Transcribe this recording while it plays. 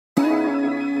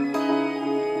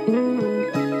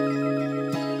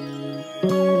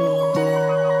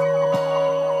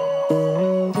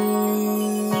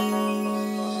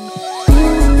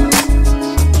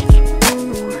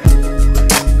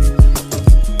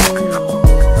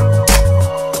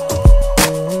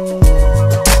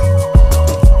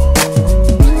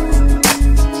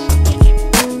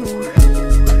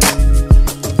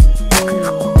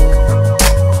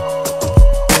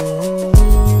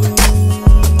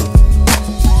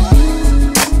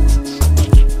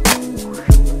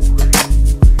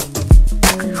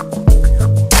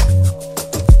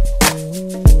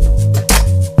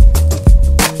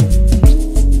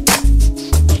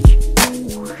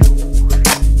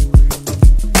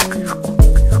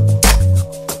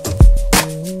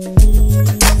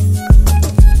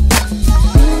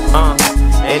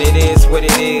And it is what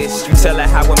it is. You tell her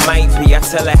how it might be, I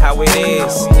tell her how it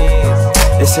is.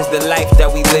 This is the life that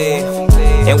we live,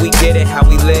 and we get it how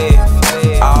we live.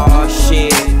 Oh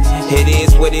shit, it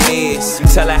is what it is. You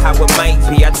tell her how it might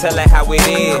be, I tell her how it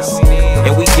is,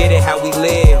 and we get it how we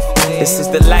live. This is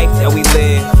the life that we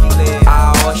live.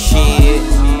 Oh shit.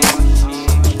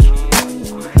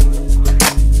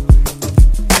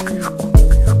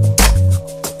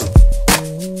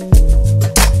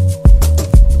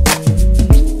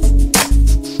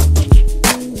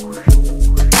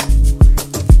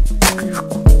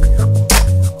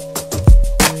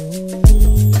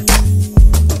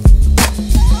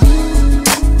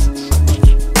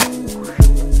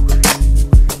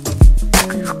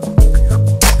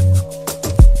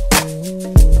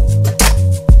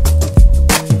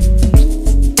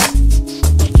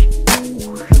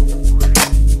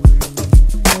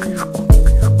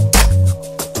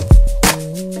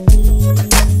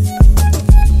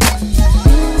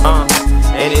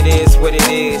 And it is what it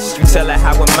is. You tell her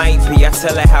how it might be, I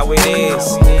tell her how it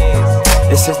is.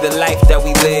 This is the life that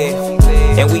we live,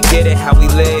 and we get it how we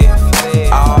live.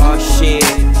 Oh shit,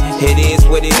 it is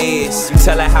what it is. You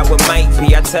tell her how it might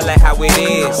be, I tell her how it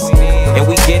is, and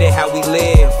we get it how we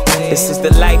live. This is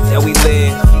the life that we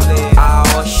live.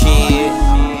 Oh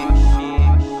shit.